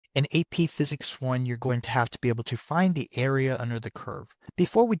In AP Physics 1, you're going to have to be able to find the area under the curve.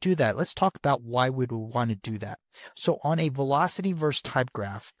 Before we do that, let's talk about why we would want to do that. So on a velocity versus time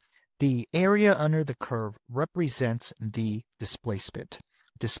graph, the area under the curve represents the displacement.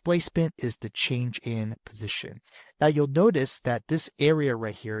 Displacement is the change in position. Now you'll notice that this area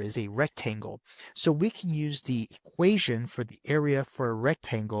right here is a rectangle. So we can use the equation for the area for a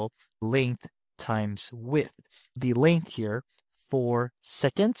rectangle, length times width. The length here, 4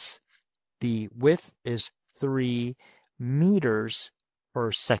 seconds. The width is 3 meters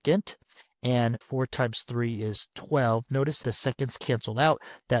per second. And 4 times 3 is 12. Notice the seconds canceled out.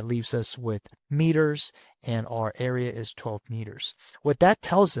 That leaves us with meters, and our area is 12 meters. What that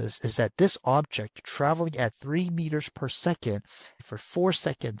tells us is that this object traveling at 3 meters per second for 4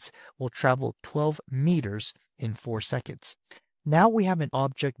 seconds will travel 12 meters in 4 seconds. Now we have an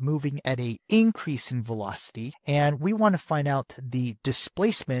object moving at an increasing velocity, and we want to find out the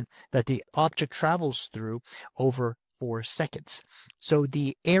displacement that the object travels through over 4 seconds. So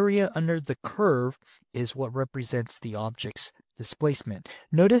the area under the curve is what represents the object's displacement.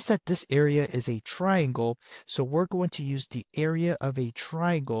 Notice that this area is a triangle, so we're going to use the area of a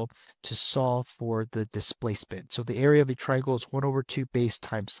triangle to solve for the displacement. So the area of a triangle is 1/2 base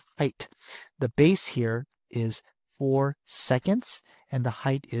times height. The base here is 4 seconds, and the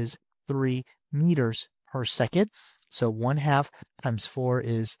height is 3 meters per second. So 1/2 times 4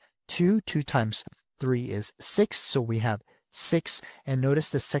 is 2. 2 times 3 is 6. So we have 6. And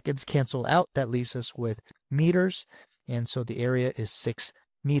notice the seconds cancel out. That leaves us with meters. And so the area is 6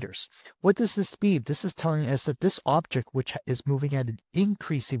 meters. What does this mean? This is telling us that this object, which is moving at an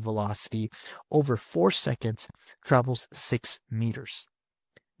increasing velocity over 4 seconds, travels 6 meters.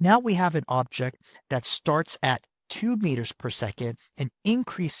 Now we have an object that starts at 2 meters per second and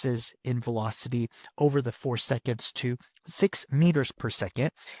increases in velocity over the 4 seconds to 6 meters per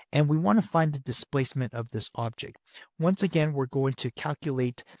second. And we want to find the displacement of this object. Once again, we're going to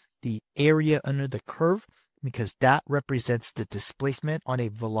calculate the area under the curve because that represents the displacement on a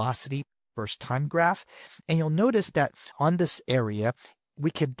velocity versus time graph. And you'll notice that on this area,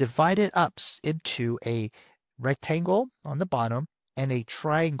 we can divide it up into a rectangle on the bottom and a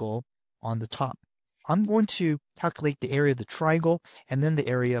triangle on the top. I'm going to calculate the area of the triangle and then the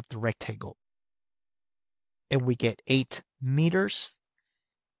area of the rectangle. And we get 8 meters.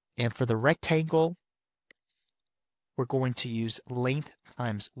 And for the rectangle, we're going to use length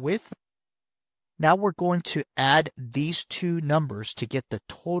times width. Now we're going to add these two numbers to get the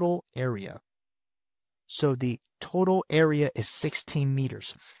total area. So the total area is 16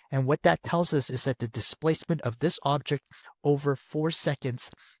 meters. And what that tells us is that the displacement of this object over 4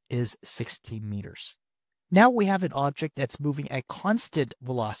 seconds is 16 meters. Now we have an object that's moving at constant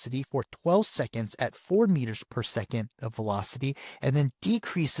velocity for 12 seconds at 4 meters per second of velocity, and then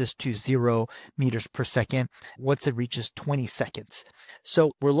decreases to 0 meters per second once it reaches 20 seconds.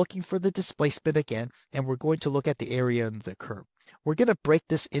 So we're looking for the displacement again, and we're going to look at the area under the curve. We're going to break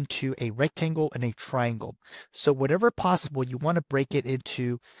this into a rectangle and a triangle. So whenever possible, you want to break it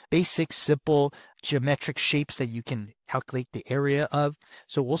into basic, simple geometric shapes that you can calculate the area of.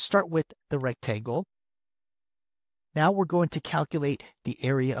 So we'll start with the rectangle. Now we're going to calculate the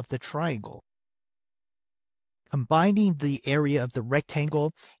area of the triangle. Combining the area of the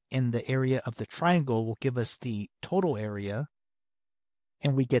rectangle and the area of the triangle will give us the total area,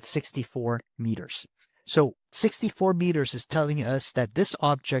 and we get 64 meters. So 64 meters is telling us that this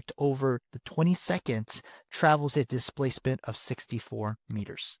object over the 20 seconds travels a displacement of 64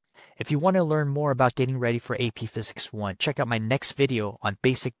 meters. If you want to learn more about getting ready for AP Physics 1, check out my next video on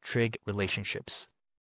basic trig relationships.